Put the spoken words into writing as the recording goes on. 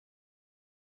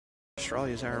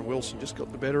Australia's Aaron Wilson just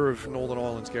got the better of Northern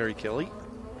Ireland's Gary Kelly.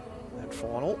 That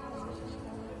final.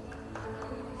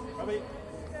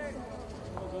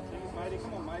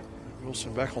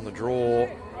 Wilson back on the draw.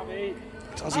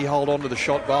 Does he hold on to the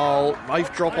shot bowl? May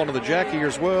drop onto the jack here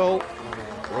as well.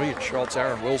 Brilliant shots,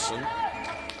 Aaron Wilson.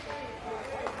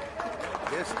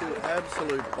 Yes, two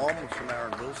absolute bombs from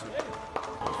Aaron Wilson.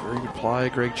 Very good player,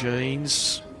 Greg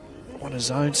Jeans. Won a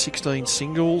zone 16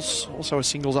 singles. Also a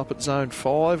singles up at zone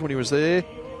 5 when he was there.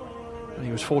 And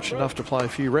he was fortunate enough to play a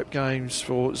few rep games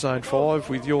for zone 5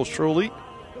 with yours truly.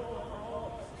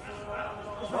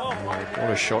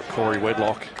 What a shot, Corey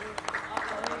Wedlock.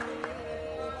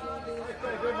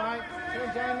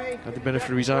 Had the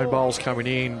benefit of his own bowls coming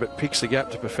in, but picks the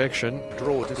gap to perfection.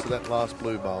 Draw just to that last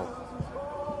blue bowl.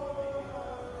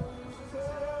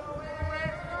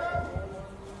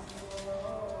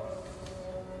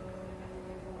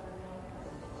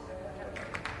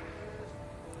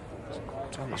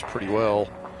 Done this pretty well.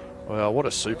 Well, what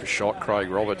a super shot, Craig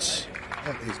Roberts.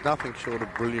 That is nothing short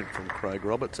of brilliant from Craig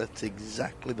Roberts. That's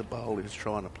exactly the bowl he was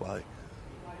trying to play.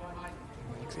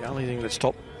 The only thing that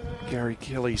stopped Gary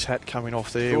Kelly's hat coming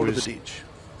off there Thought was of the ditch.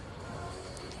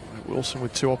 Wilson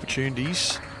with 2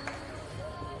 opportunities.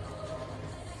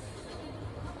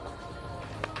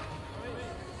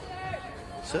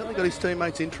 Certainly got his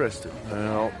teammates interested.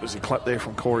 Well, there's a clap there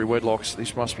from Corey Wedlock. So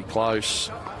this must be close.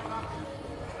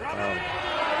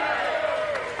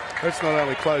 That's not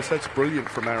only close, that's brilliant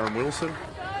from Aaron Wilson.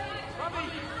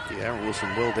 Yeah, Aaron Wilson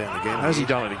well down again. Has he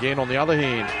done it again on the other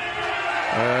hand?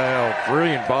 Well,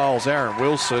 brilliant bowls, Aaron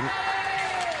Wilson.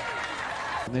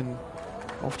 And then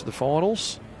off to the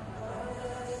finals.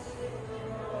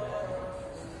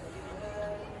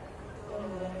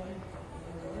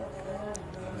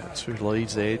 Two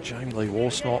leads there. Jamie Lee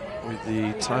Warsnott with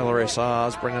the Taylor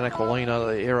SRs, Brendan Aquilina,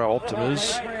 the Aero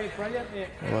Optimas.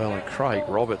 Well, and Craig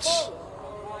Roberts.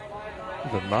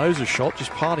 The Moses shot,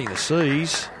 just parting the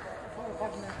seas.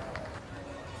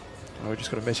 Oh, we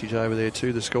just got a message over there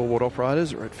to the scoreboard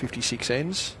operators. We're at 56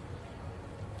 ends.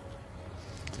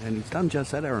 And he's done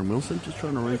just that, Aaron Wilson, just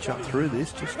trying to reach up through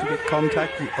this, just to get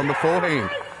contact on the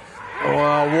forehand.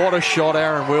 Well, what a shot,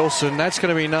 Aaron Wilson. That's going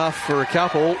to be enough for a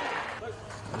couple.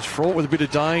 It's fraught with a bit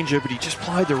of danger, but he just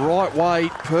played the right way.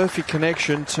 Perfect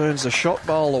connection, turns the shot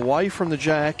bowl away from the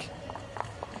jack.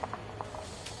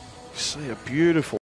 You see a beautiful